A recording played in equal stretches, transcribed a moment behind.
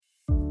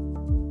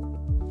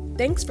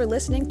Thanks for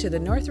listening to the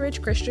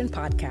Northridge Christian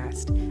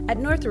Podcast. At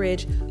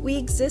Northridge, we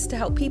exist to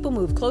help people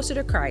move closer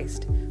to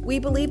Christ. We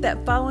believe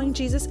that following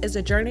Jesus is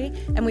a journey,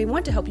 and we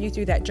want to help you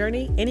through that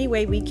journey any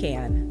way we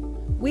can.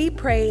 We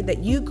pray that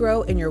you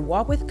grow in your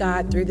walk with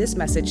God through this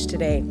message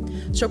today.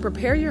 So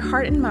prepare your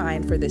heart and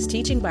mind for this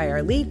teaching by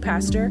our lead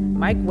pastor,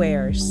 Mike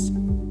Wares.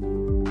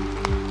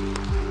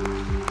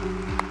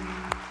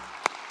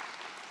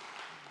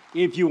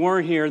 If you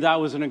weren't here,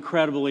 that was an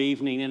incredible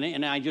evening,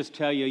 and I just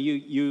tell you,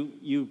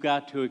 you've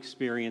got to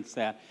experience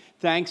that.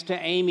 Thanks to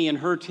Amy and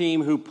her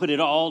team who put it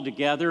all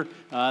together.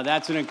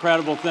 That's an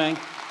incredible thing.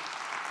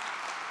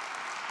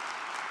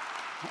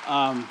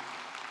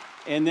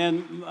 And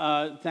then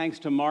thanks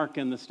to Mark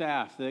and the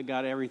staff that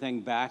got everything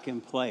back in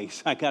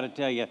place. I got to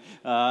tell you,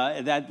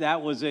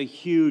 that was a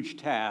huge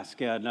task.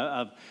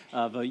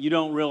 You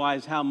don't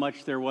realize how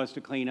much there was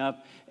to clean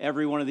up.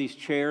 Every one of these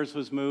chairs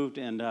was moved,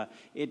 and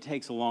it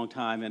takes a long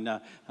time. And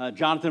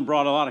Jonathan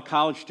brought a lot of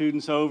college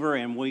students over,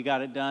 and we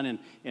got it done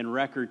in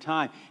record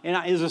time. And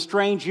it was a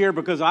strange year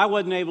because I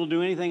wasn't able to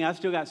do anything. I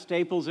still got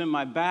staples in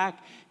my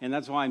back, and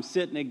that's why I'm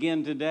sitting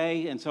again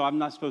today. And so I'm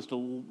not supposed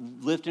to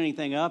lift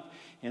anything up.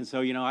 And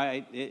so,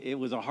 it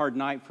was a hard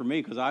night for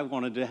me because I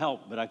wanted to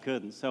help, but I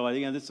couldn't. So,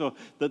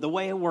 the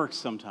way it works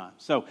sometimes.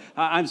 So,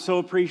 I'm so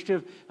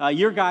appreciative.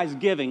 Your guys'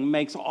 giving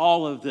makes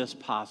all of this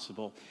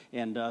possible.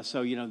 And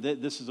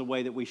this is a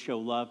way that we show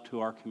love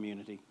to our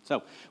community.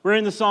 So, we're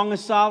in the Song of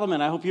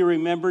Solomon. I hope you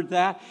remembered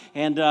that.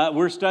 And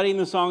we're studying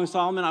the Song of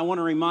Solomon. I want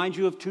to remind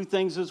you of two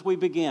things as we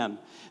begin.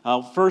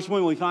 First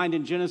one we find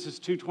in Genesis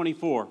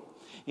 2:24.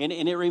 And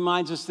it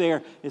reminds us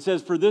there, it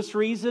says, "For this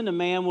reason, a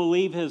man will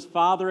leave his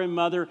father and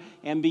mother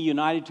and be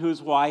united to his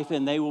wife,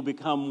 and they will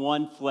become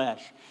one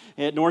flesh."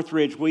 At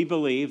Northridge, we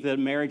believe that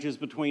marriage is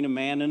between a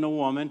man and a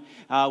woman.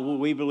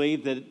 We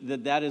believe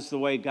that is the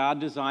way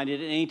God designed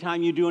it. And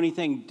anytime you do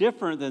anything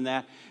different than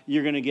that,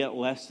 you're going to get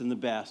less than the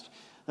best.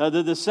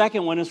 The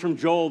second one is from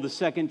Joel, the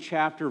 2nd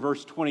chapter,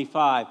 verse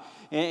 25.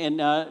 And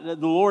the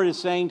Lord is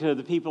saying to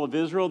the people of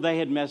Israel, they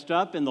had messed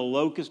up and the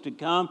locust had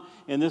come.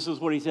 And this is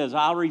what he says,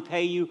 "I'll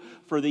repay you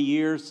for the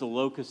years the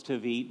locusts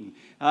have eaten."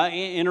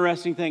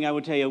 Interesting thing I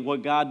would tell you,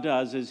 what God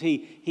does is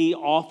he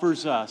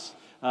offers us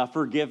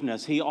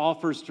forgiveness. He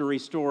offers to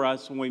restore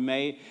us when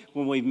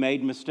we've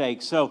made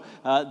mistakes. So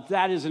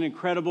that is an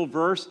incredible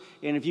verse.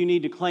 And if you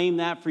need to claim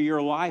that for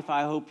your life,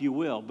 I hope you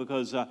will,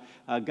 because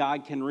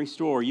God can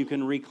restore. You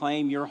can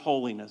reclaim your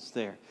holiness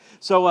there.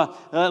 So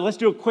let's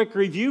do a quick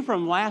review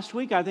from last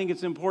week. I think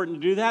it's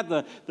important to do that.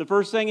 The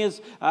first thing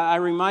is, I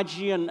remind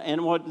you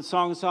in what the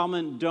Song of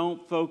Solomon,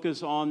 don't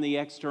focus on the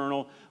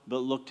external, but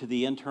look to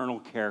the internal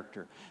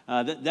character.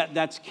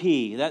 That's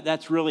key.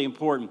 That's really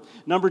important.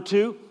 Number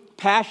 2,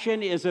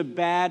 passion is a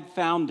bad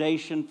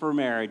foundation for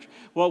marriage.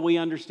 What we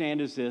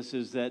understand is this,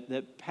 is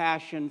that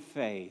passion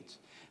fades,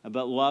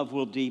 but love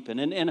will deepen.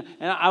 And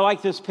I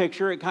like this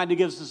picture. It kind of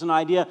gives us an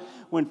idea.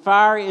 When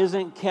fire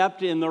isn't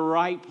kept in the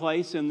right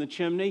place in the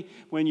chimney,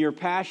 when your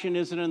passion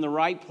isn't in the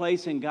right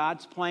place in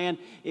God's plan,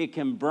 it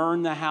can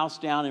burn the house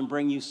down and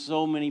bring you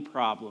so many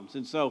problems.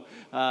 And so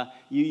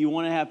you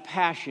want to have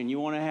passion.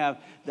 You want to have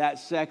that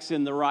sex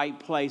in the right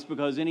place,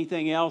 because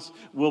anything else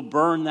will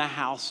burn the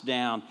house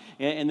down.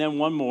 And then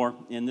one more,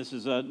 and this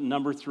is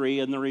number 3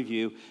 in the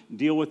review,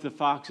 deal with the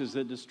foxes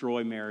that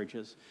destroy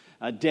marriages.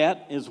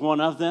 Debt is one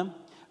of them.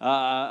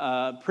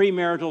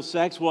 Premarital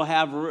sex will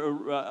have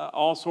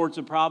all sorts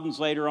of problems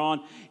later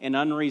on, and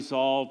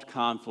unresolved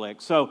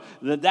conflict. So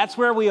that's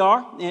where we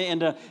are,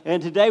 and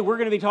today we're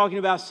going to be talking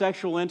about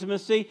sexual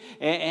intimacy,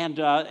 and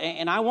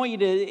I want you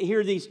to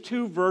hear these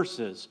 2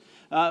 verses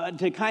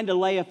to kind of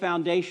lay a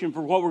foundation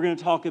for what we're going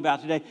to talk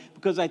about today,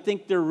 because I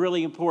think they're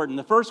really important.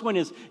 The first one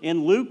is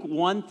in Luke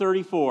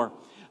 1:34.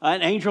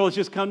 An angel has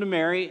just come to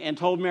Mary and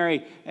told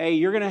Mary, "Hey,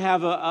 you're going to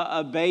have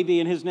a baby,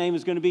 and his name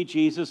is going to be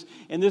Jesus."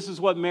 And this is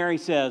what Mary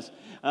says.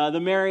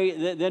 Then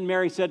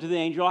Mary said to the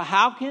angel,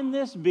 "How can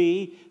this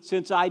be,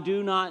 since I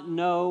do not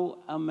know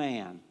a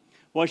man?"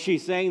 What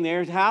she's saying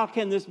there is, how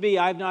can this be?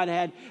 I've not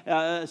had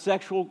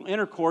sexual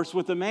intercourse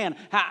with a man.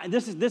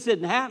 This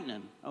isn't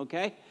happening,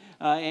 okay?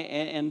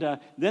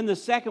 Then the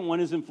second one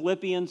is in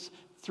Philippians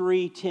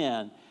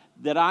 3:10.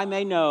 "That I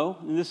may know,"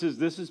 and this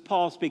is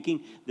Paul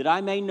speaking, "that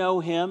I may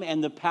know him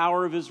and the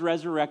power of his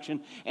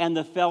resurrection and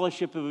the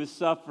fellowship of his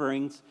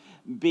sufferings,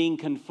 being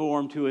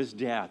conformed to his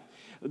death."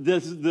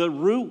 The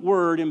root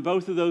word in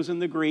both of those in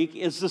the Greek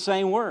is the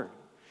same word.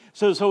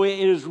 So it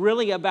is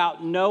really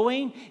about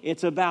knowing.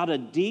 It's about a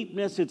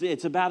deepness.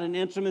 It's about an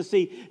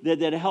intimacy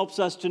that helps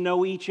us to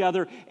know each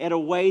other in a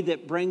way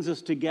that brings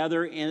us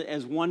together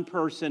as one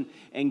person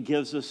and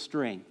gives us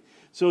strength.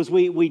 So as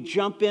we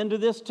jump into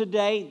this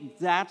today,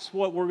 that's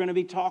what we're going to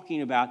be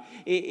talking about.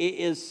 It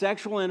is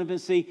sexual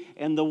intimacy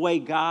and the way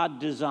God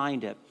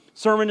designed it.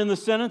 Sermon in the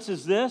sentence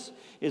is this,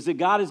 is that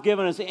God has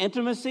given us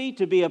intimacy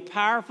to be a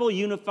powerful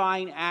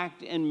unifying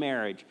act in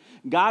marriage.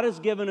 God has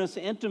given us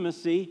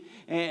intimacy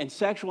and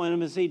sexual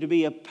intimacy to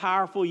be a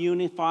powerful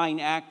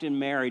unifying act in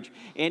marriage.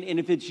 And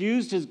if it's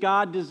used as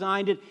God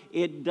designed it,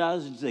 it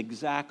does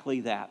exactly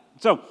that.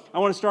 So I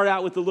want to start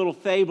out with a little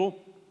fable.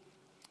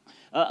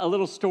 a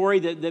little story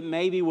that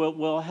maybe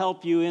will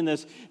help you in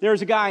this.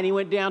 There's a guy, and he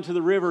went down to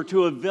the river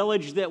to a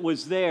village that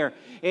was there,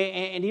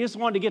 and he just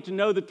wanted to get to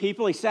know the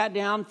people. He sat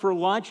down for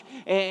lunch,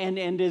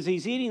 and as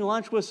he's eating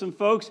lunch with some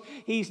folks,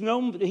 he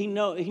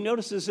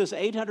notices this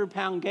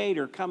 800-pound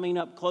gator coming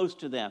up close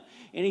to them.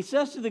 And he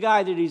says to the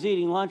guy that he's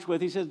eating lunch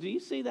with, he says, "Do you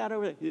see that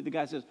over there?" The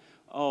guy says,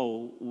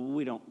 "Oh,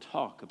 we don't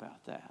talk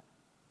about that."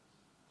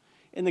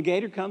 And the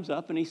gator comes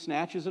up, and he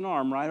snatches an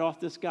arm right off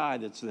this guy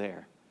that's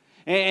there.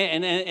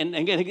 And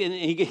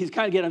he's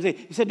kind of getting upset.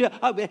 He said,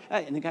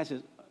 and the guy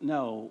says,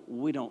 "No,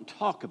 we don't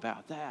talk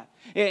about that."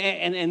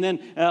 And then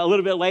a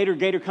little bit later,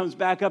 Gator comes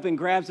back up and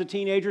grabs the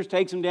teenagers,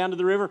 takes them down to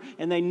the river,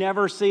 and they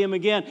never see him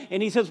again.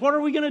 And he says, "What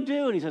are we going to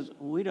do?" And he says,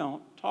 "We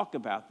don't talk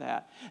about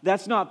that.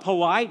 That's not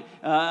polite.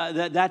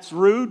 That's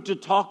rude to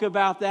talk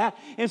about that."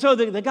 And so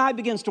the guy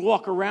begins to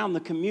walk around the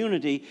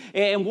community.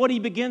 And what he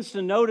begins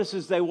to notice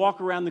as they walk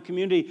around the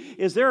community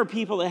is there are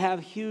people that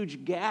have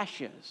huge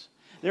gashes.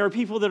 There are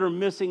people that are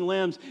missing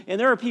limbs, and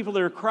there are people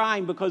that are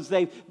crying because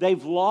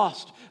they've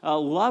lost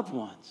loved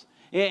ones.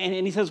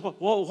 And he says,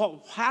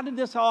 well, how did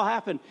this all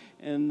happen?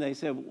 And they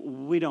said,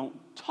 "We don't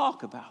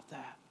talk about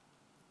that."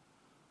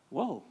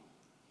 Whoa.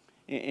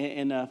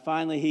 And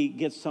finally he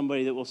gets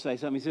somebody that will say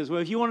something. He says, "Well,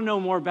 if you want to know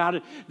more about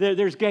it,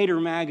 there's Gator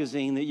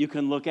Magazine that you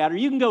can look at, or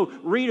you can go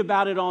read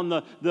about it on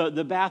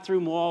the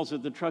bathroom walls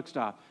at the truck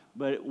stop,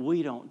 but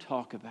we don't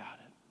talk about it."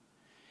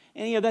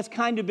 And, that's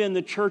kind of been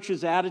the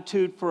church's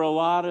attitude for a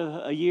lot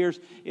of years,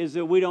 is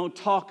that we don't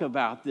talk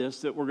about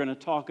this that we're going to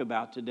talk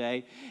about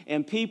today.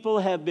 And people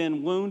have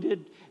been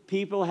wounded,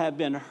 people have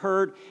been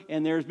hurt,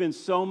 and there's been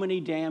so many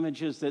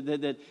damages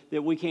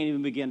that we can't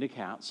even begin to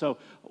count. So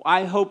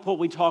I hope what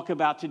we talk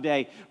about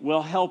today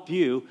will help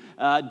you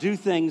do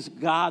things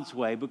God's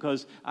way,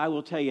 because I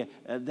will tell you,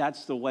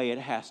 that's the way it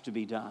has to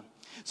be done.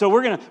 So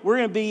we're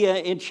gonna be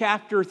in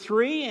chapter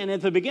 3, and at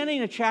the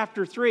beginning of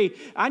chapter 3,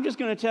 I'm just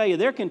going to tell you,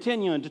 they're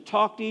continuing to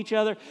talk to each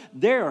other.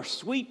 They are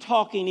sweet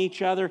talking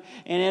each other,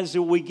 and as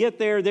we get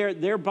there,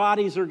 their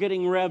bodies are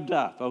getting revved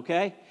up,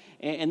 okay?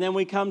 And then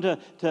we come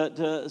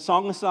to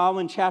Song of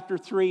Solomon, chapter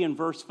 3 and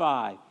verse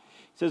 5. It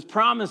says,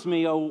 "Promise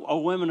me, O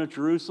women of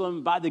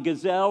Jerusalem, by the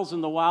gazelles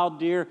and the wild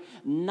deer,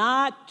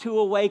 not to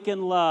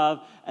awaken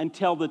love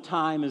until the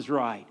time is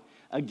right."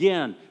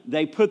 Again,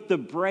 they put the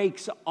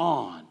brakes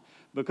on,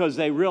 because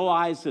they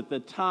realize that the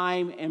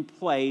time and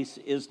place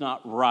is not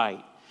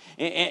right.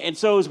 And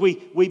so as we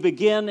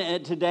begin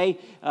today,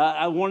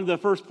 one of the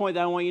first point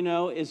that I want you to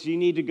know is you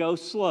need to go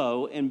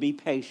slow and be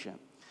patient.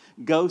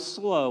 Go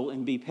slow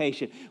and be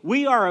patient.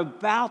 We are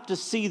about to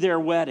see their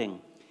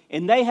wedding,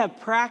 and they have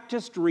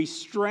practiced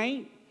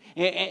restraint,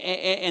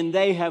 and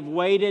they have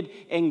waited,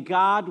 and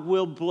God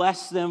will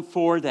bless them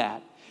for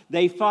that.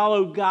 They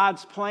followed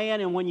God's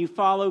plan, and when you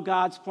follow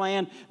God's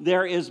plan,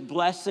 there is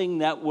blessing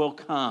that will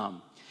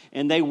come,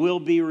 and they will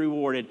be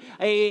rewarded.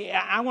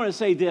 I want to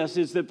say this,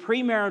 is that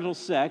premarital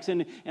sex,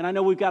 and I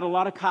know we've got a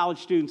lot of college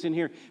students in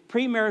here,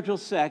 premarital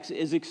sex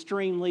is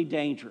extremely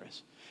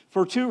dangerous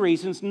for two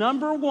reasons.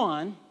 Number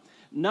one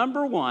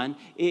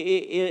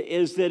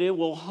is that it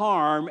will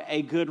harm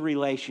a good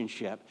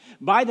relationship.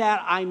 By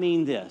that, I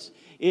mean this,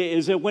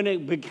 is that when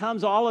it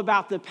becomes all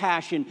about the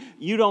passion,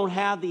 you don't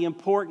have the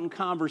important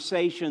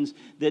conversations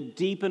that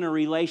deepen a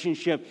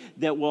relationship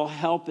that will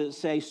help it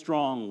stay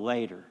strong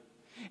later.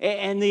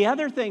 And the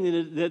other thing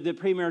that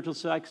premarital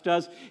sex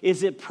does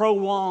is it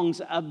prolongs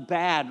a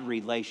bad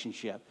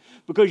relationship,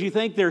 because you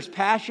think there's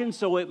passion,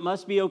 so it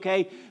must be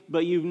okay,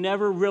 but you've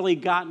never really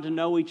gotten to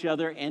know each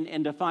other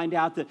and to find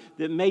out that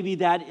maybe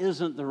that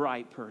isn't the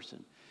right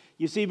person.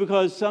 You see,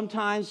 because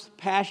sometimes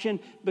passion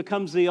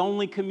becomes the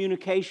only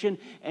communication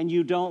and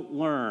you don't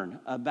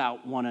learn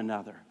about one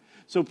another.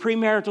 So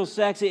premarital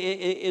sex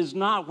is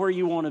not where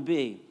you want to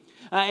be.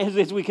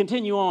 As we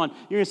continue on,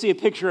 you're going to see a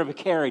picture of a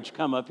carriage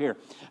come up here.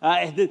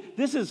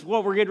 This is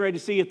what we're getting ready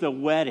to see at the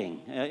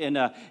wedding. And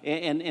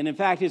in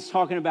fact, it's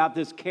talking about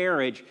this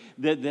carriage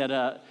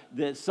that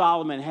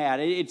Solomon had.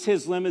 It's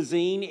his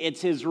limousine.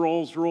 It's his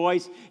Rolls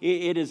Royce.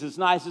 It is as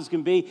nice as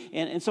can be.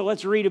 And so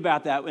let's read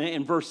about that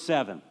in verse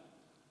 7.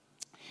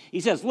 He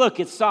says, "Look,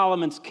 it's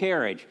Solomon's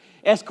carriage,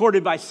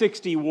 escorted by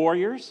 60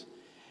 warriors,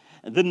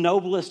 the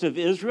noblest of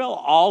Israel,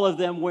 all of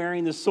them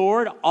wearing the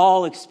sword,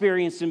 all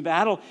experienced in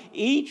battle,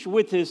 each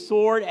with his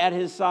sword at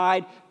his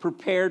side,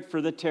 prepared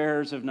for the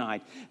terrors of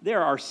night."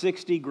 There are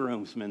 60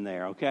 groomsmen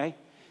there, okay?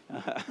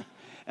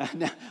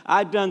 Now,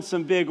 I've done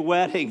some big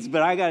weddings,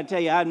 but I got to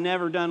tell you, I've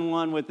never done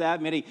one with that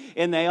many,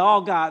 and they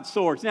all got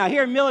swords. Now,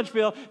 here in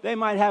Milledgeville, they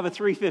might have a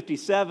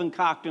 357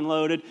 cocked and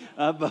loaded,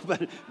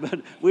 but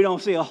we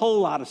don't see a whole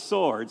lot of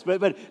swords.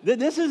 But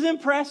this is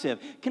impressive.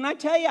 Can I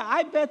tell you?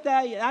 I bet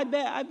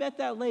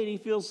that lady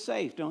feels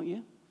safe, don't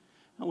you?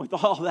 With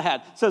all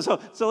that. So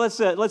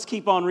let's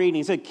keep on reading.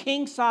 He said,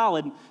 "King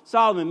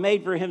Solomon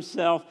made for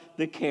himself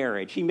the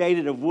carriage. He made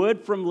it of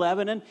wood from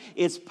Lebanon.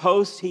 Its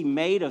posts he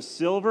made of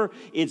silver.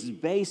 Its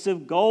base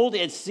of gold.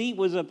 Its seat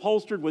was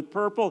upholstered with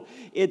purple.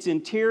 Its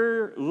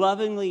interior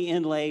lovingly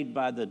inlaid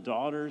by the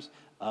daughters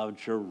of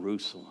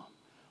Jerusalem."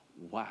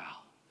 Wow.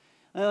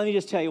 Let me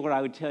just tell you what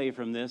I would tell you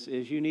from this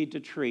is you need to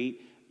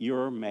treat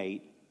your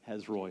mate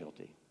as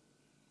royalty.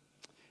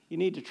 You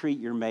need to treat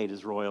your mate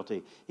as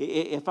royalty.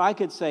 If I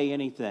could say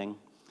anything,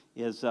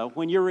 is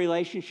when your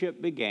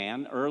relationship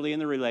began, early in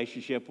the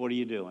relationship, what are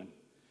you doing?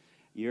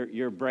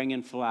 You're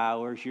bringing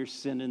flowers, you're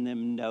sending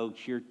them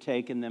notes, you're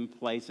taking them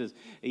places.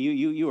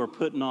 You are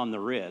putting on the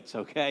Ritz,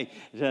 okay,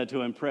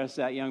 to impress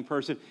that young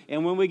person.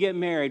 And when we get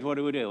married, what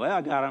do? Well,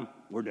 I got them,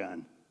 we're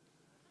done.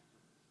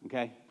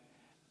 Okay?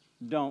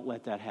 Don't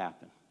let that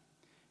happen.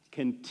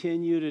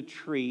 Continue to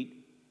treat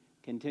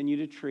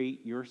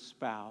your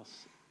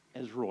spouse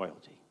as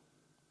royalty.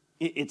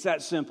 It's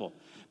that simple.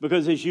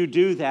 Because as you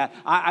do that,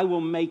 I will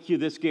make you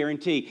this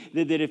guarantee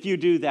that if you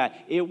do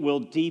that, it will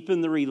deepen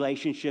the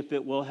relationship.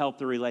 It will help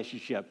the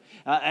relationship.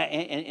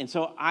 And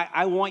so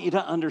I want you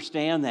to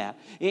understand that.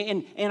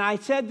 And I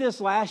said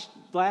this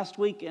last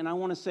week, and I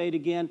want to say it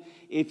again.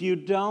 If you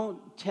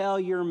don't tell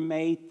your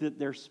mate that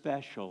they're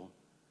special,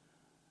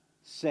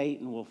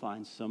 Satan will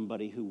find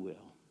somebody who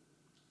will.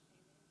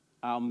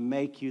 I'll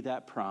make you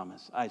that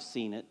promise. I've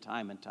seen it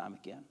time and time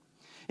again.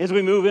 As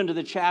we move into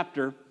the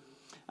chapter,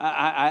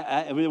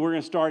 we're going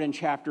to start in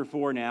chapter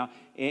 4 now.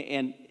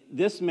 And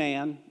this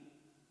man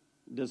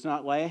does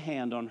not lay a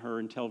hand on her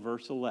until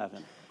verse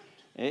 11.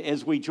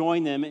 As we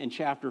join them in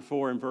chapter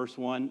 4 and verse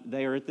 1,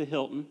 they are at the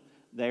Hilton.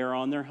 They are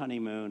on their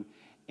honeymoon,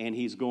 and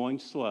he's going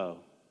slow.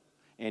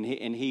 And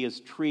he is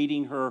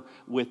treating her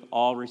with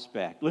all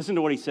respect. Listen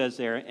to what he says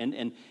there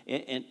in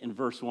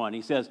verse 1.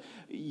 He says,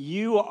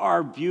 "You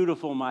are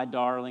beautiful, my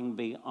darling,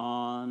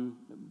 beyond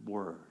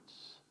words."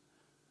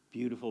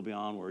 Beautiful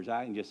beyond words.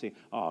 I can just say,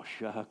 "Oh,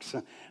 shucks,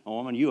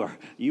 woman,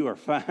 you are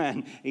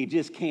fine." He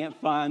just can't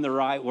find the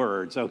right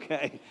words,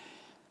 okay?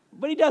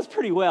 But he does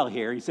pretty well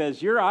here. He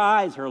says, "Your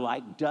eyes are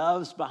like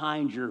doves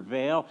behind your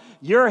veil.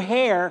 Your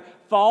hair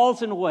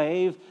falls in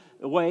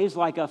waves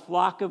like a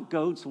flock of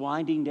goats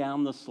winding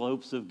down the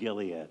slopes of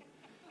Gilead."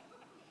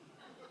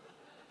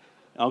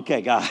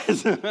 Okay,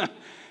 guys.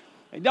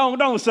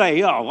 Don't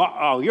say,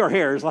 oh, your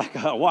hair is like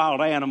a wild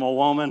animal,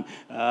 woman.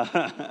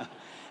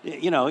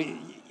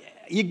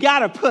 You got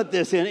to put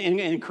this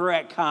in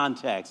correct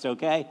context,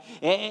 okay?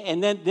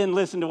 And then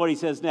listen to what he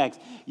says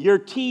next. "Your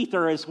teeth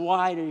are as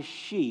white as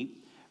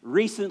sheep,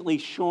 recently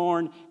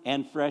shorn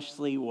and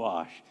freshly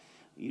washed."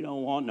 You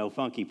don't want no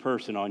funky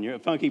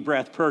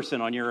breath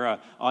person on your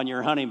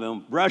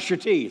honeymoon. Brush your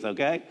teeth,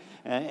 okay?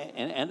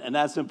 And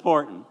that's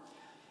important.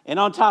 And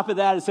on top of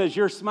that, it says,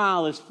 "Your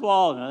smile is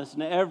flawless,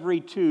 and every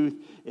tooth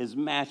is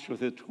matched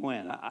with a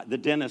twin." The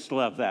dentist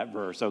loved that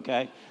verse,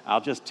 okay?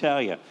 I'll just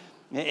tell you.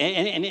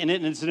 And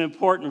it's an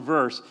important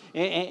verse.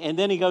 And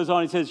then he goes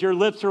on, he says, "Your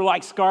lips are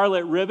like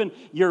scarlet ribbon.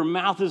 Your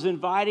mouth is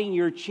inviting.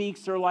 Your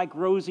cheeks are like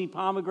rosy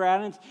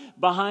pomegranates.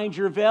 Behind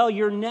your veil,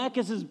 your neck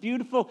is as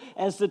beautiful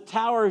as the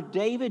Tower of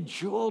David,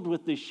 jeweled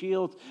with the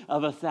shields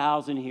of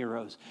 1,000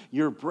 heroes.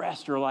 Your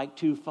breasts are like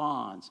two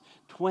fawns,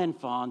 twin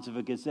fawns of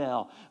a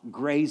gazelle,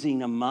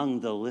 grazing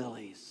among the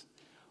lilies."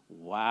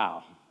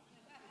 Wow.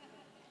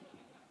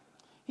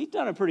 He's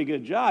done a pretty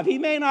good job. He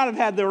may not have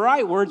had the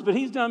right words, but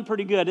he's done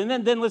pretty good.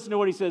 And then listen to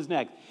what he says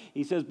next.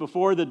 He says,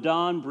 "Before the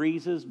dawn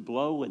breezes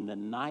blow and the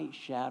night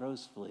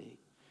shadows flee."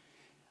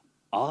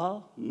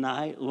 All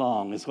night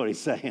long is what he's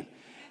saying.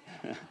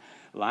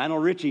 Lionel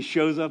Richie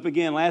shows up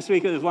again. Last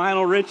week it was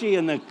Lionel Richie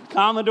and the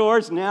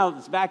Commodores. Now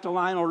it's back to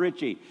Lionel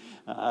Richie.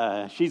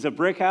 She's a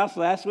Brick House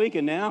last week,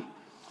 and now.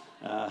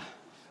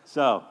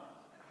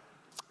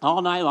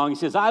 All night long, he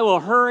says, "I will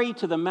hurry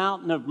to the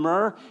mountain of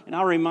myrrh." And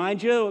I'll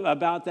remind you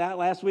about that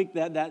last week,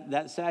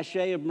 that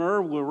sachet of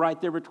myrrh were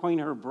right there between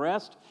her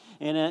breast.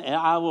 And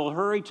 "I will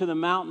hurry to the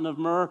mountain of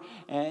myrrh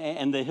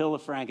and the hill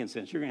of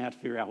frankincense." You're going to have to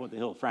figure out what the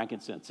hill of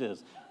frankincense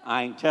is.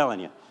 I ain't telling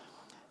you.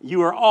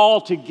 "You are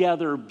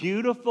altogether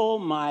beautiful,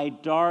 my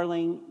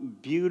darling,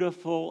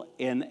 beautiful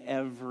in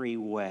every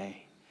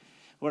way."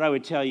 What I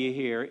would tell you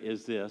here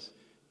is this: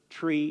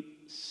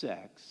 treat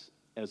sex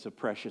as a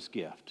precious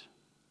gift.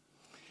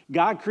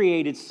 God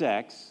created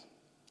sex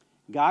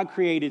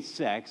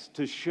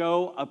to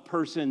show a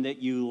person that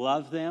you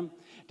love them,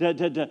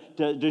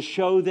 to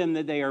show them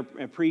that they are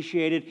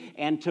appreciated,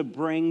 and to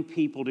bring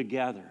people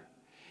together.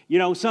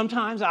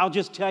 Sometimes, I'll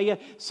just tell you,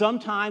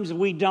 sometimes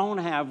we don't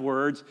have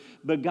words,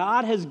 but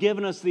God has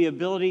given us the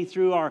ability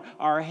through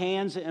our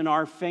hands and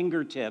our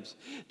fingertips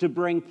to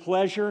bring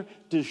pleasure,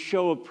 to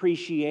show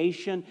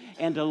appreciation,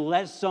 and to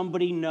let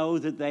somebody know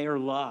that they are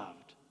loved.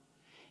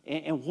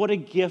 And what a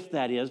gift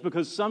that is,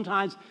 because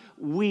sometimes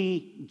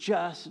we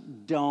just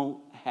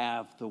don't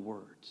have the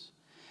words.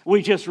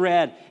 We just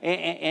read,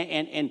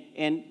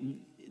 and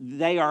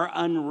they are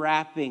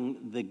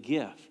unwrapping the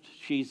gift.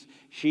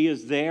 She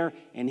is there,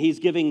 and he's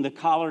giving the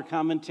collar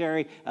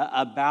commentary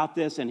about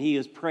this, and he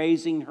is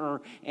praising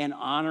her and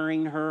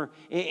honoring her.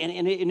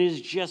 And it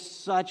is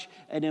just such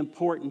an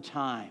important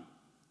time.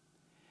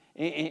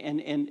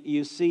 And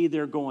you see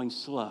they're going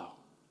slow.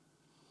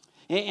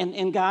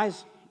 And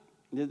guys,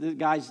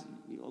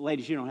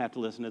 ladies, you don't have to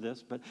listen to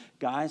this, but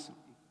guys,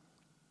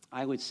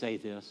 I would say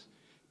this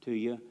to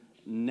you: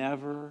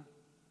 never,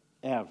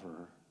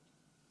 ever,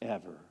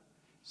 ever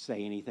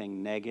say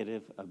anything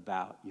negative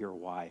about your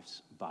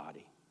wife's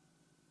body.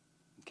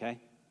 Okay?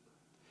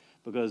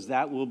 Because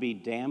that will be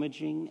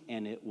damaging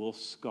and it will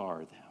scar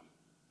them.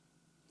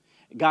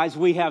 Guys,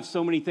 we have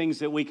so many things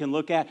that we can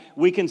look at.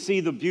 We can see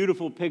the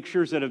beautiful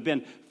pictures that have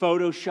been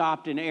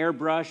photoshopped and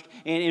airbrushed,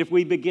 and if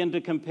we begin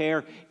to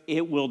compare,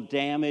 it will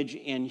damage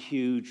in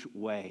huge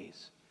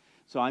ways.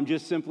 So I'm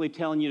just simply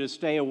telling you to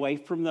stay away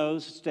from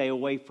those, stay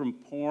away from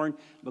porn,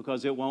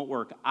 because it won't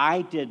work.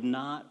 I did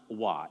not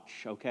watch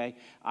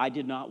the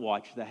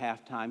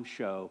halftime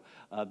show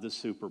of the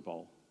Super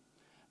Bowl,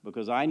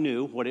 because I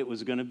knew what it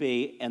was going to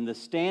be, and the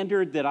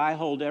standard that I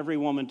hold every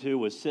woman to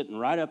was sitting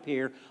right up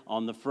here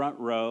on the front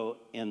row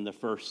in the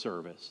first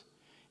service.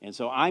 And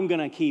so I'm going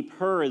to keep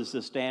her as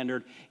the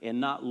standard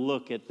and not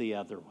look at the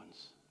other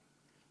ones.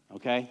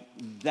 Okay?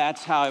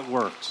 That's how it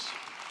works.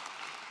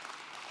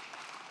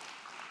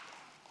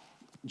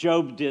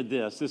 Job did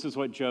this. This is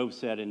what Job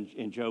said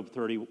in Job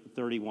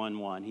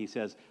 31:1. He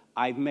says,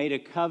 I've made a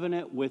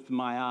covenant with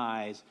my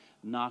eyes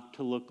not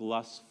to look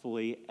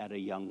lustfully at a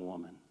young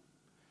woman.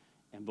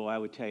 And boy, I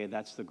would tell you,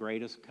 that's the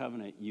greatest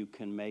covenant you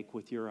can make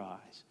with your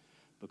eyes.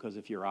 Because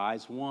if your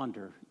eyes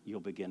wander,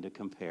 you'll begin to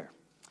compare.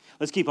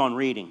 Let's keep on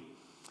reading.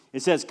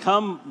 It says,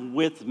 come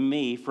with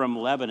me from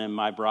Lebanon,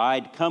 my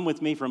bride. Come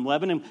with me from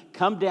Lebanon.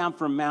 Come down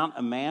from Mount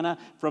Amana,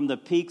 from the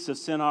peaks of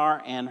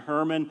Shinar and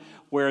Hermon,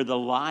 where the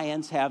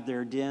lions have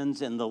their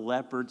dens and the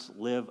leopards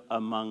live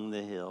among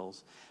the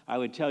hills. I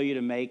would tell you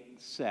to make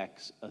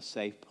sex a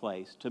safe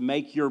place, to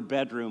make your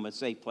bedroom a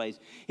safe place.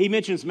 He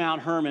mentions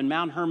Mount Hermon.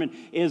 Mount Hermon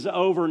is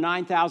over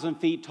 9,000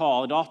 feet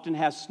tall. It often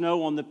has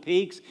snow on the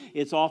peaks.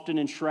 It's often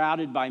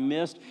enshrouded by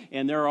mist,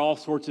 and there are all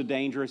sorts of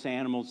dangerous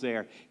animals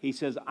there. He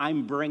says,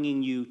 I'm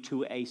bringing you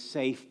to a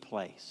safe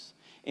place.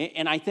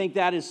 And I think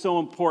that is so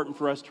important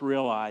for us to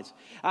realize.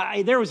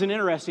 There was an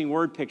interesting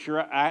word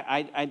picture.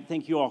 I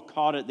think you all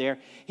caught it there.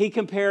 He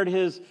compared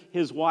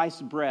his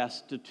wife's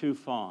breast to two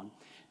fawns.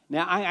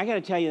 Now, I got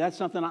to tell you, that's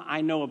something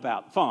I know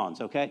about. Fawns,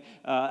 okay?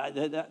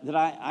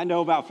 I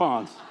know about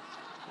fawns.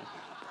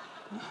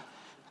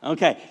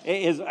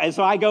 Okay, as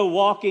I go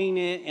walking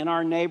in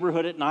our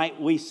neighborhood at night,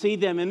 we see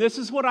them, and this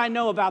is what I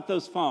know about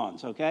those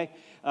fawns, okay?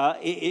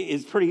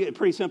 It's a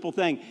pretty simple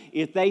thing.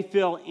 If they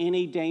feel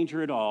any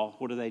danger at all,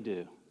 what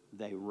do?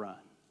 They run.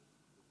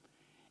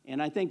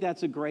 And I think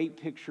that's a great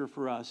picture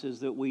for us, is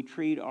that we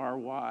treat our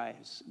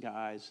wives,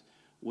 guys,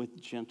 with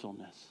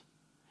gentleness.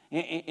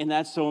 And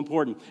that's so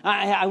important.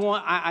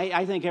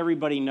 I think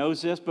everybody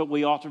knows this, but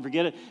we often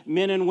forget it.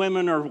 Men and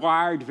women are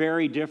wired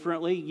very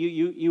differently.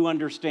 You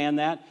understand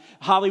that.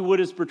 Hollywood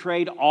has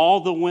portrayed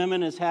all the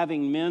women as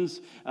having men's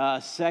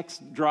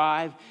sex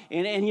drive.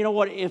 And you know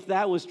what? If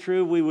that was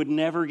true, we would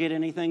never get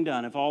anything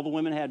done. If all the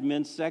women had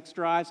men's sex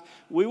drives,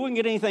 we wouldn't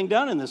get anything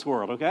done in this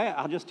world, okay?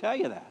 I'll just tell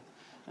you that.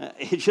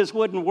 It just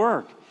wouldn't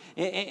work.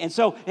 And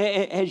so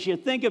as you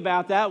think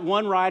about that,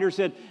 one writer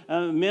said,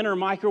 men are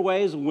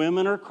microwaves,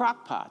 women are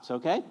crock pots,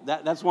 okay?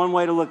 That's one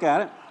way to look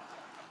at it.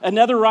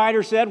 Another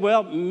writer said,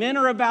 well, men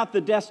are about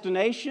the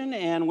destination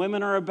and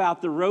women are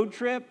about the road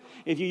trip.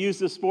 If you use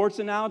the sports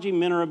analogy,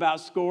 men are about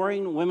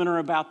scoring, women are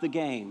about the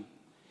game.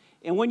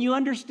 And when you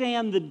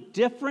understand the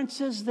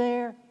differences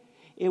there,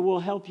 it will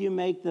help you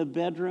make the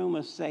bedroom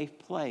a safe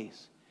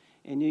place.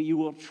 And you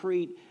will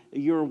treat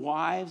your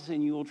wives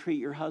and you will treat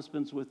your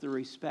husbands with the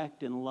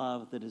respect and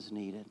love that is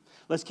needed.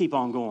 Let's keep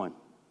on going.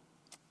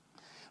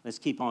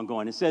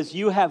 It says,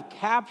 you have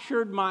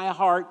captured my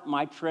heart,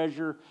 my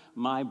treasure,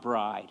 my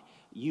bride.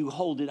 You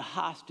hold it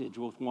hostage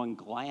with one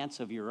glance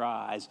of your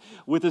eyes,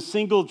 with a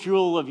single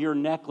jewel of your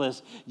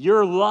necklace.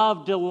 Your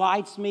love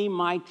delights me,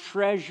 my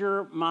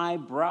treasure, my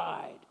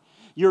bride.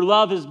 Your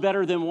love is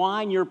better than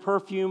wine, your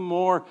perfume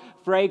more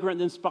fragrant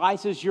than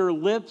spices. Your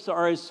lips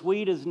are as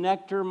sweet as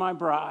nectar, my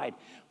bride.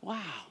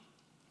 Wow.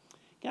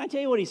 Can I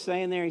tell you what he's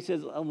saying there? He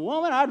says, a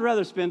woman, I'd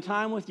rather spend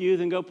time with you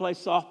than go play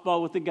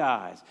softball with the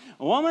guys.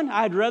 A woman,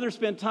 I'd rather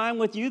spend time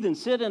with you than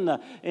sit in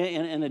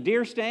a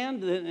deer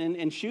stand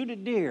and shoot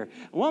at deer.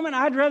 A woman,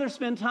 I'd rather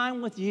spend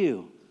time with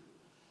you.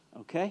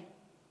 Okay?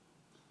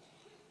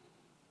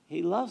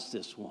 He loves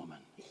this woman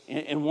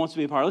and wants to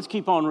be a part. Let's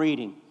keep on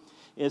reading.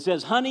 It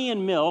says, honey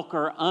and milk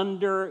are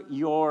under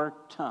your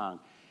tongue.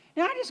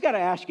 Now, I just got to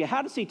ask you,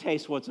 how does he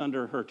taste what's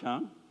under her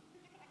tongue?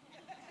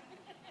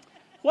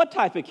 What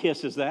type of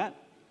kiss is that?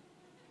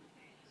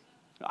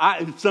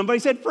 Somebody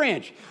said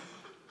French.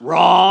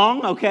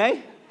 Wrong,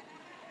 okay?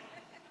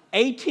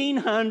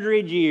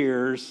 1,800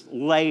 years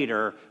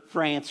later,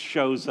 France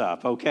shows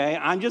up, okay?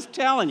 I'm just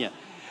telling you.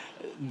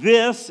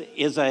 This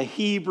is a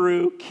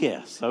Hebrew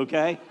kiss,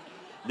 okay?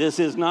 This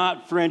is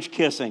not French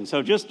kissing.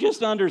 So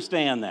just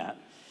understand that.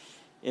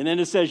 And then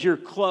it says, your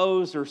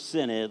clothes are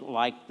scented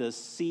like the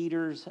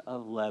cedars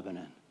of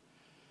Lebanon.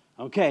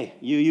 Okay,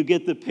 you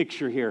get the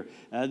picture here.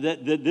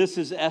 That this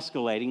is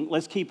escalating.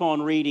 Let's keep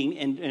on reading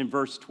in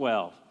verse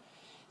 12.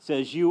 It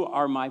says, you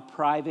are my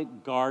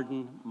private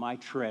garden, my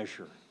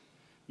treasure.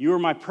 You are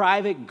my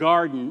private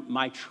garden,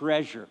 my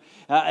treasure.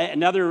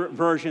 Another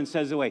version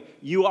says,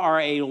 you are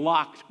a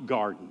locked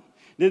garden.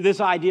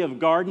 This idea of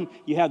garden,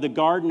 you have the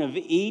Garden of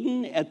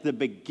Eden at the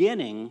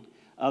beginning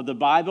of the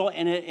Bible,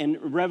 and in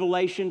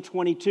Revelation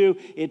 22,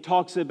 it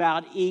talks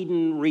about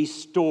Eden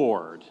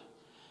restored.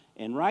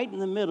 And right in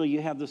the middle,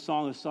 you have the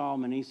Song of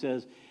Solomon. He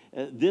says,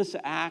 this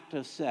act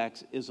of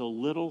sex is a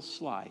little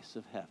slice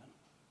of heaven.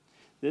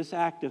 This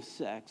act of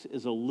sex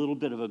is a little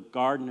bit of a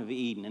Garden of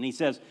Eden. And he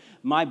says,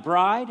 my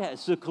bride has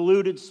a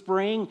secluded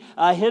spring,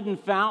 a hidden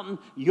fountain.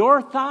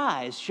 Your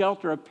thighs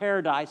shelter a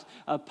paradise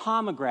of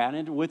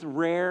pomegranate with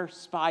rare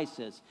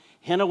spices.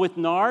 Henna with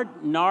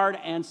nard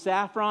and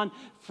saffron,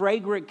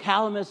 fragrant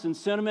calamus and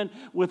cinnamon,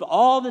 with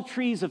all the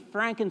trees of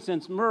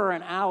frankincense, myrrh,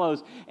 and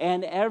aloes,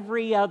 and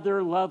every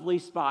other lovely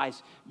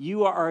spice.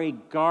 You are a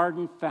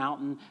garden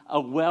fountain, a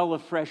well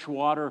of fresh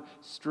water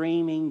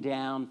streaming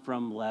down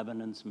from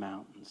Lebanon's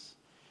mountains.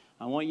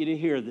 I want you to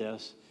hear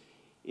this,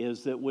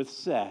 is that with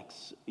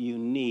sex, you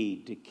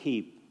need to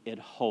keep it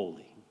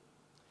holy.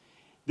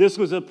 This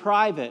was a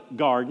private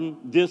garden.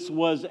 This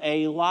was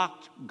a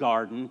locked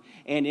garden,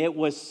 and it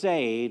was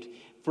saved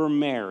for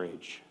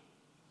marriage.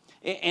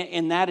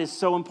 And that is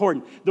so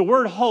important. The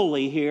word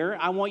holy here,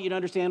 I want you to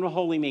understand what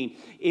holy means.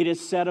 It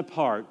is set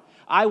apart.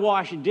 I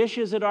wash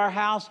dishes at our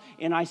house,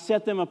 and I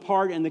set them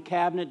apart in the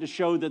cabinet to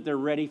show that they're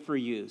ready for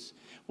use.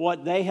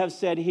 What they have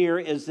said here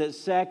is that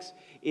sex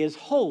is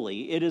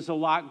holy. It is a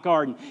locked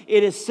garden.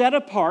 It is set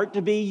apart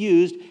to be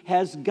used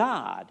as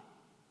God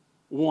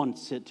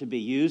wants it to be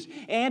used.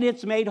 And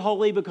it's made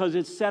holy because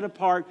it's set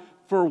apart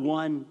for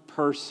one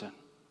person.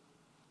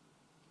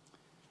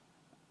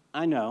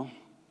 I know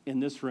in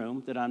this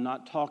room that I'm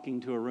not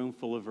talking to a room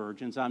full of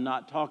virgins. I'm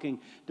not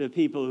talking to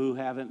people who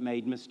haven't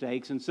made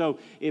mistakes. And so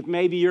if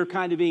maybe you're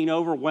kind of being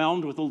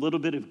overwhelmed with a little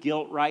bit of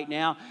guilt right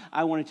now,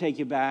 I want to take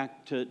you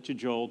back to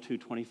Joel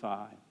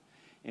 2:25.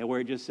 And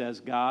where it just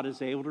says, God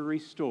is able to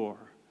restore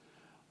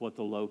what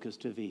the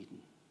locusts have eaten.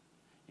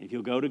 If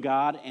you'll go to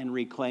God and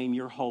reclaim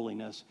your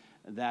holiness,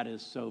 that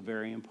is so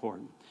very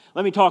important.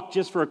 Let me talk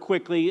just real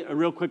quickly,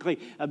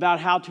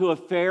 about how to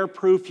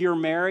affair-proof your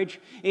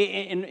marriage.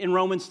 In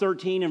Romans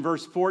 13 and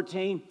verse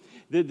 14,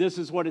 this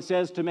is what it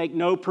says, to make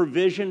no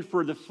provision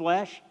for the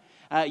flesh.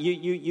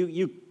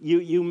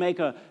 You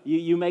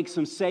make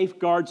some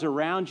safeguards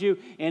around you,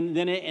 and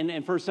then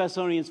in 1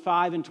 Thessalonians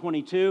 5 and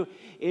 22,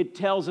 it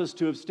tells us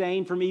to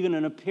abstain from even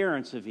an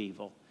appearance of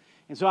evil.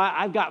 And so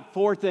I've got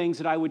 4 things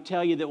that I would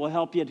tell you that will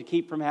help you to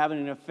keep from having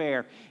an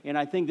affair, and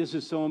I think this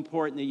is so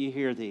important that you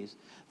hear these.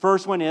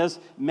 First one is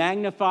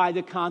magnify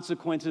the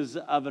consequences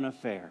of an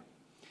affair.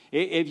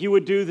 If you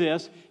would do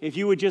this, if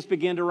you would just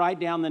begin to write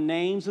down the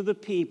names of the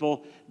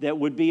people that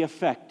would be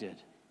affected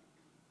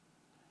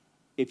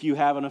if you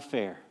have an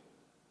affair.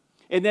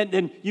 And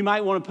then you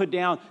might want to put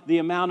down the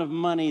amount of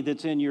money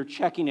that's in your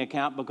checking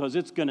account because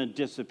it's going to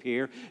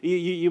disappear.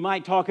 You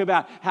might talk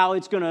about how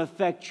it's going to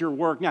affect your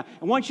work. Now,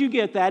 and once you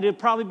get that, it'll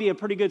probably be a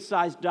pretty good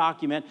sized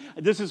document.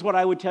 This is what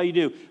I would tell you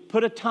to do.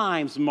 Put a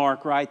times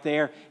mark right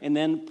there and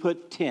then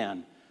put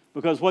 10.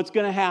 Because what's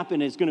going to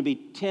happen is going to be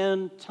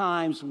 10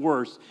 times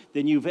worse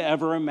than you've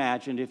ever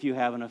imagined if you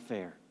have an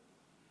affair.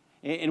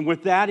 And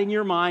with that in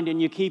your mind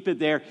and you keep it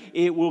there,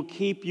 it will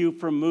keep you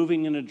from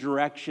moving in a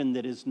direction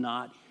that is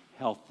not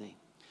healthy.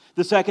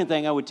 The second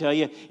thing I would tell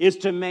you is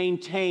to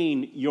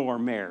maintain your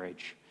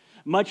marriage.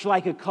 Much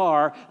like a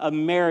car, a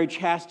marriage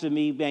has to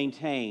be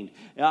maintained.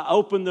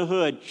 Open the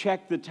hood,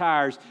 check the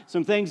tires.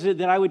 Some things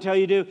that I would tell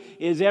you to do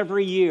is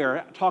every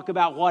year talk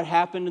about what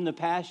happened in the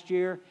past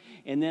year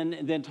and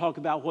then talk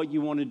about what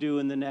you want to do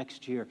in the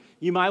next year.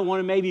 You might want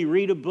to maybe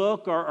read a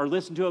book or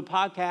listen to a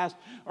podcast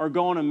or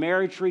go on a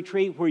marriage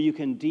retreat where you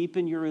can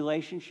deepen your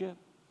relationship.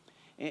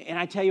 And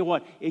I tell you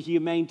what, if you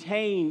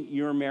maintain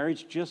your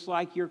marriage, just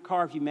like your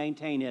car, if you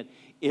maintain it,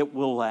 it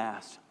will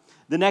last.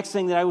 The next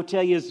thing that I would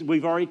tell you is,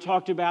 we've already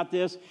talked about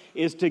this,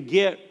 is to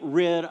get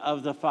rid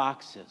of the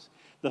foxes.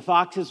 The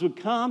foxes would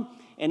come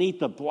and eat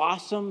the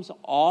blossoms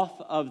off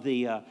of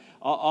the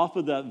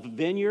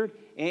vineyard.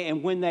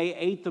 And when they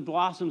ate the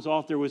blossoms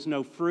off, there was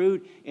no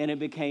fruit and it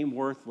became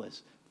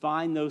worthless.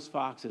 Find those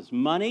foxes.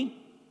 Money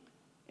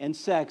and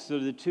sex are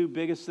the 2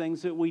 biggest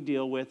things that we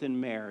deal with in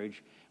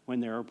marriage when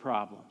there are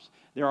problems.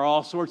 There are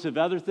all sorts of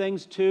other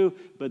things too,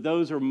 but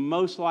those are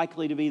most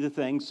likely to be the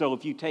things. So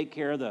if you take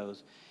care of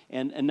those.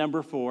 And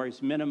number 4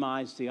 is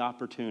minimize the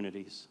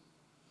opportunities.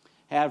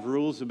 Have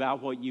rules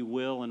about what you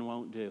will and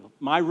won't do.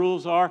 My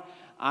rules are,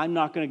 I'm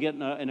not going to get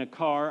in a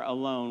car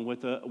alone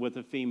with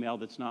a female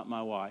that's not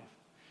my wife.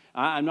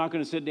 I'm not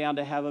going to sit down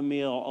to have a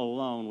meal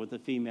alone with a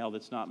female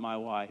that's not my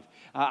wife.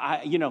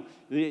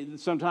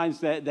 Sometimes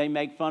they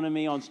make fun of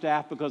me on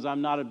staff because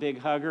I'm not a big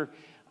hugger.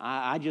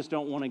 I just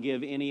don't want to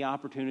give any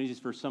opportunities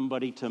for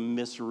somebody to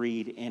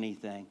misread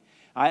anything.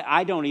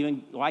 I don't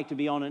even like to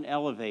be on an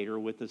elevator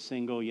with a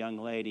single young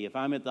lady. If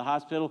I'm at the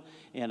hospital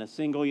and a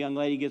single young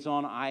lady gets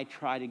on, I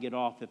try to get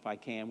off if I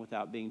can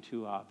without being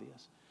too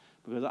obvious.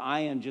 Because I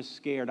am just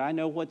scared. I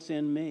know what's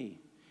in me.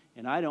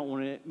 And I don't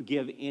want to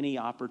give any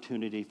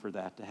opportunity for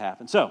that to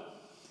happen. So,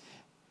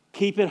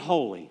 keep it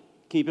holy.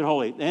 Keep it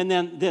holy. And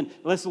then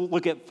let's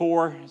look at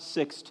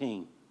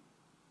 4:16.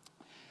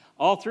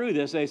 All through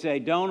this, they say,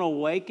 don't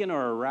awaken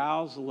or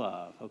arouse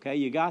love. Okay,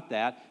 you got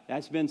that.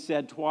 That's been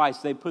said twice.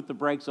 They put the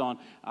brakes on.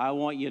 I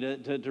want you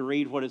to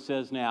read what it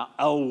says now.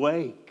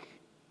 Awake.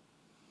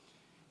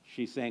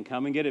 She's saying,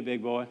 come and get it,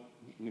 big boy.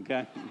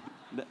 Okay?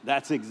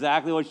 That's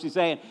exactly what she's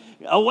saying.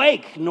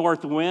 Awake,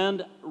 north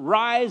wind.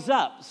 Rise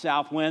up,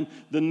 south wind.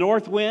 The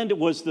north wind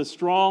was the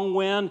strong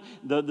wind.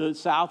 The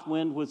south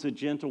wind was the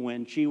gentle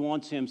wind. She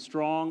wants him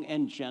strong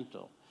and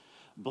gentle.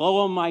 Blow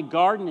on my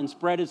garden and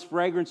spread its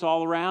fragrance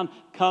all around.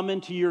 Come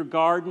into your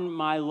garden,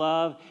 my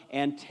love,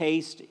 and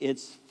taste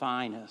its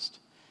finest.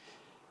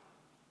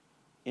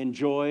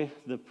 Enjoy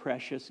the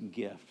precious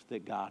gift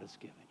that God has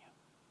given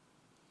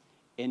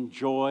you.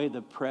 Enjoy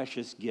the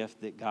precious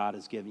gift that God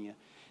has given you.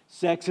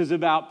 Sex is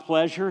about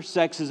pleasure.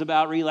 Sex is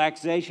about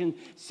relaxation.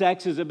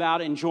 Sex is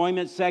about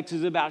enjoyment. Sex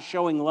is about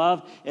showing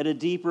love at a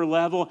deeper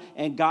level.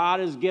 And God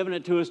has given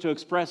it to us to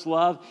express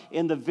love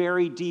in the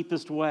very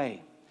deepest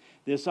way.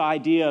 This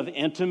idea of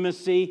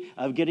intimacy,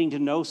 of getting to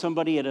know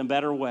somebody in a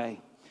better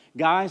way.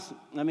 Guys,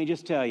 let me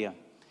just tell you,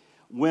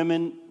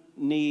 women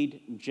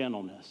need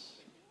gentleness.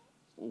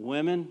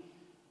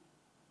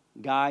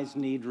 Guys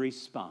need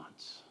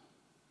response.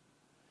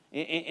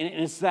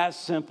 And it's that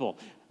simple.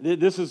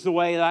 This is the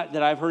way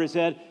that I've heard it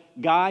said.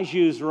 Guys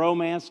use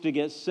romance to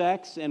get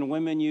sex, and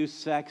women use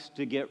sex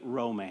to get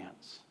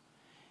romance.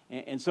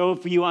 And so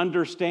if you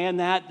understand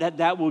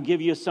that will give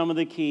you some of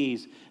the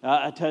keys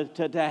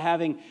to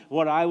having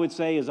what I would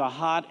say is a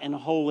hot and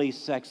holy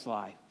sex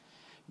life.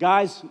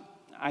 Guys,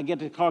 I get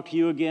to talk to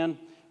you again.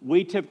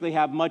 We typically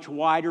have much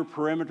wider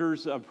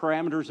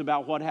parameters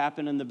about what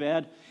happened in the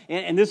bed.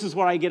 And this is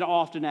what I get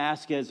often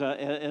asked as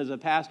a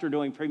pastor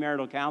doing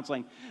premarital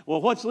counseling.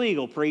 Well, what's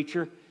legal,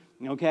 preacher?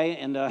 Okay,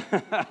 and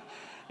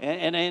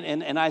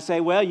I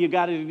say, well, you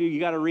got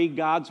to read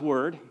God's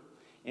word.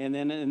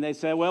 And they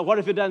say, well, what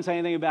if it doesn't say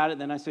anything about it?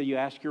 Then I say, you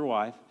ask your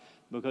wife,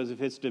 because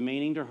if it's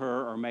demeaning to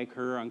her or make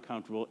her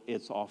uncomfortable,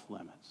 it's off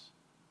limits.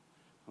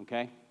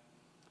 Okay?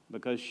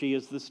 Because she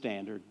is the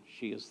standard.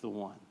 She is the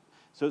one.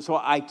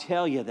 So I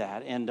tell you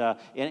that, and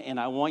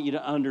I want you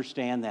to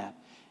understand that.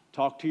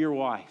 Talk to your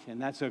wife, and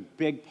that's a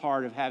big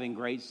part of having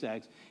great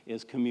sex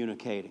is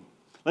communicating.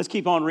 Let's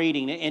keep on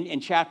reading. In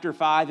chapter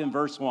 5 and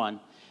verse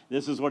 1,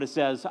 this is what it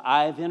says.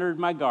 I've entered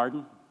my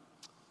garden,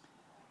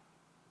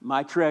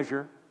 my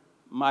treasure,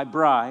 my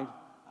bride.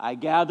 I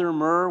gather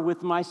myrrh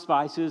with my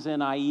spices,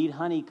 and I eat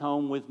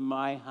honeycomb with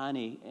my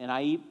honey.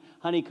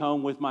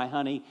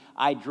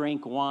 I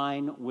drink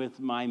wine with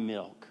my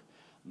milk.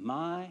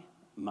 My.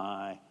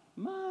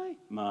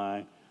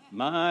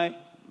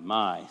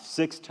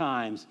 6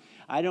 times.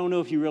 I don't know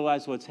if you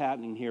realize what's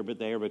happening here, but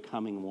they are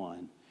becoming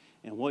one.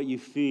 And what you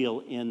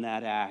feel in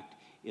that act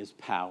is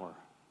power.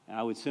 And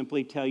I would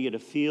simply tell you to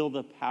feel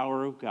the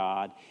power of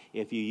God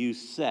if you use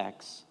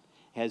sex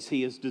as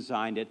He has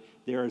designed it.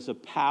 There is a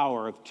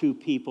power of 2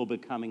 people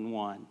becoming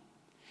one.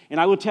 And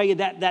I will tell you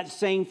that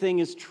same thing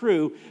is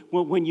true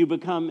when you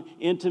become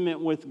intimate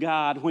with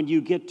God, when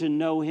you get to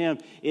know Him,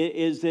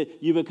 is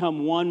that you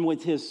become one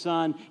with His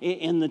Son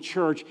in the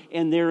church,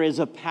 and there is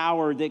a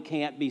power that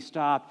can't be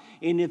stopped.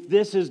 And if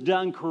this is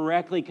done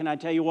correctly, can I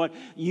tell you what?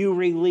 You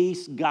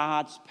release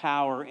God's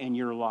power in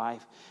your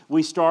life.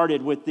 We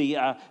started with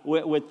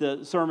the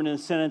sermon in a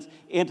sentence,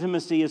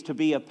 intimacy is to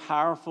be a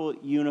powerful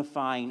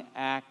unifying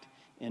act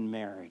in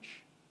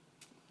marriage.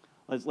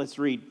 Let's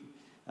read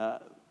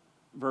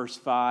verse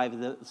 5,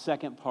 the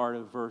second part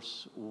of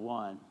verse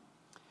 1.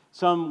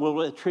 Some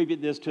will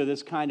attribute this to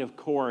this kind of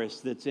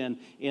chorus that's in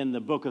the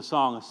book of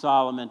Song of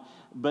Solomon,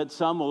 but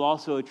some will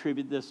also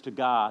attribute this to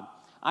God.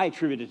 I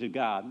attribute it to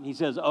God. He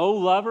says, O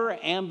lover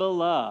and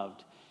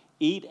beloved,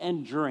 eat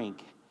and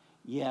drink.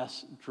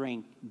 Yes,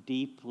 drink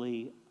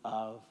deeply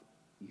of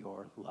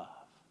your love.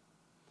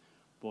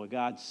 Boy,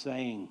 God's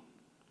saying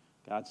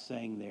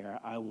there,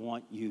 I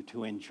want you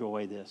to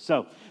enjoy this.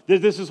 So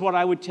this is what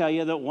I would tell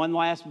you, that one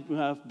last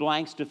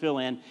blanks to fill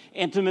in.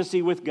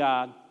 Intimacy with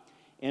God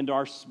and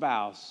our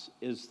spouse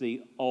is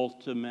the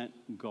ultimate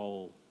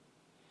goal.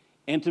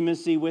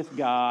 Intimacy with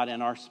God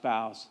and our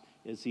spouse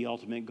is the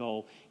ultimate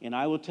goal. And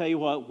I will tell you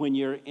what, when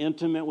you're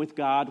intimate with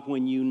God,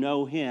 when you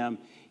know Him,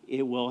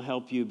 it will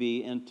help you be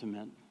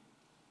intimate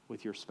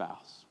with your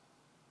spouse.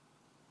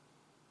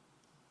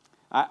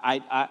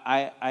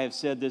 I have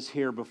said this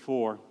here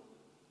before,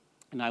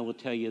 and I will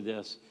tell you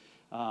this.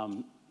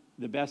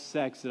 The best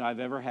sex that I've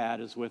ever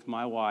had is with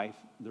my wife.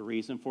 The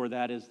reason for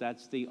that is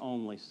that's the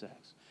only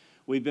sex.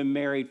 We've been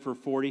married for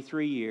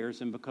 43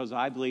 years, and because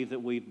I believe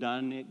that we've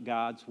done it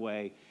God's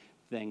way,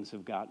 things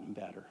have gotten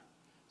better.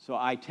 So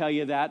I tell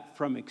you that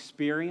from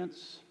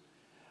experience,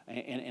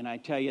 and I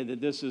tell you that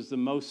this is the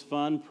most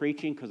fun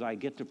preaching because I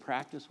get to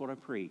practice what I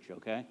preach,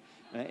 okay?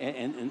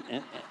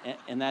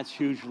 And that's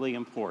hugely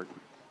important.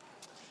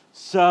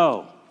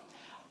 So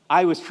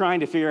I was trying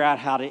to figure out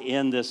how to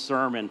end this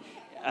sermon.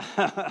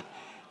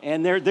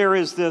 And there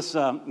is this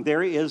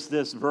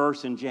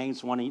verse in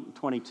James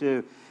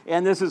 1:22,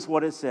 and this is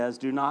what it says: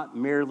 do not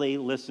merely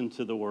listen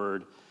to the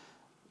word,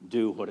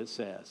 do what it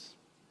says.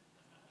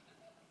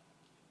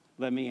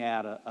 let me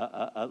add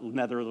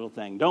another little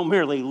thing. Don't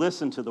merely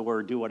listen to the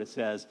word, do what it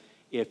says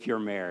if you're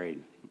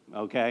married,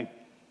 okay?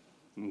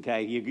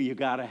 Okay, you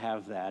got to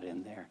have that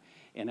in there.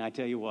 And I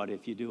tell you what,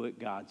 if you do it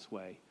God's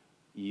way,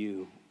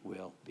 you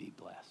will be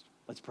blessed.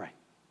 Let's pray.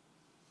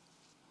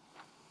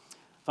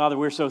 Father,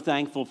 we're so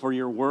thankful for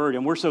your word,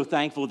 and we're so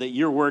thankful that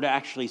your word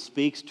actually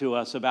speaks to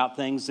us about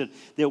things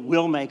that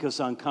will make us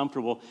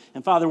uncomfortable.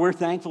 And Father, we're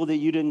thankful that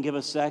you didn't give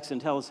us sex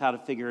and tell us how to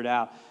figure it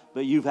out,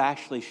 but you've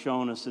actually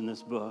shown us in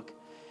this book.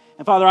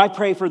 And Father, I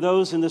pray for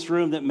those in this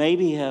room that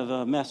maybe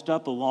have messed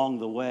up along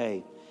the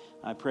way.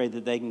 I pray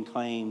that they can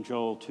claim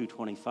Joel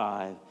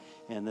 2:25,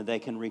 and that they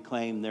can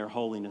reclaim their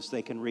holiness,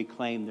 they can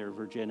reclaim their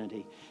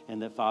virginity,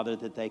 and that, Father,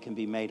 that they can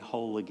be made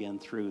whole again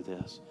through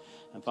this.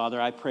 And Father,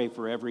 I pray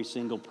for every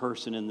single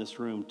person in this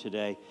room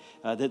today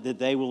that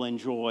they will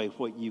enjoy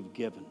what you've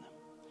given them,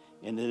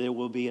 and that it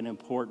will be an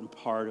important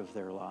part of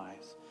their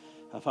lives.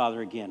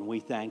 Father, again, we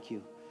thank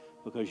you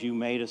because you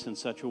made us in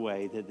such a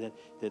way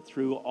that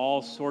through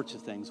all sorts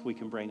of things we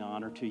can bring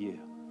honor to you.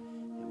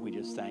 And we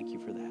just thank you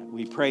for that.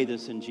 We pray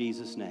this in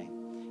Jesus'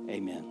 name.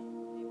 Amen.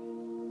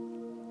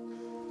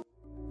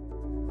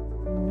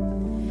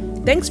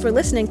 Thanks for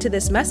listening to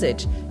this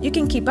message. You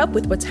can keep up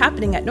with what's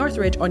happening at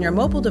Northridge on your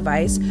mobile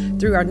device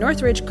through our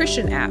Northridge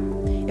Christian app.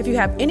 If you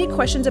have any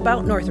questions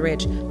about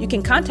Northridge, you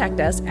can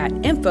contact us at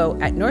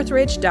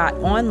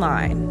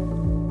info@northridge.online.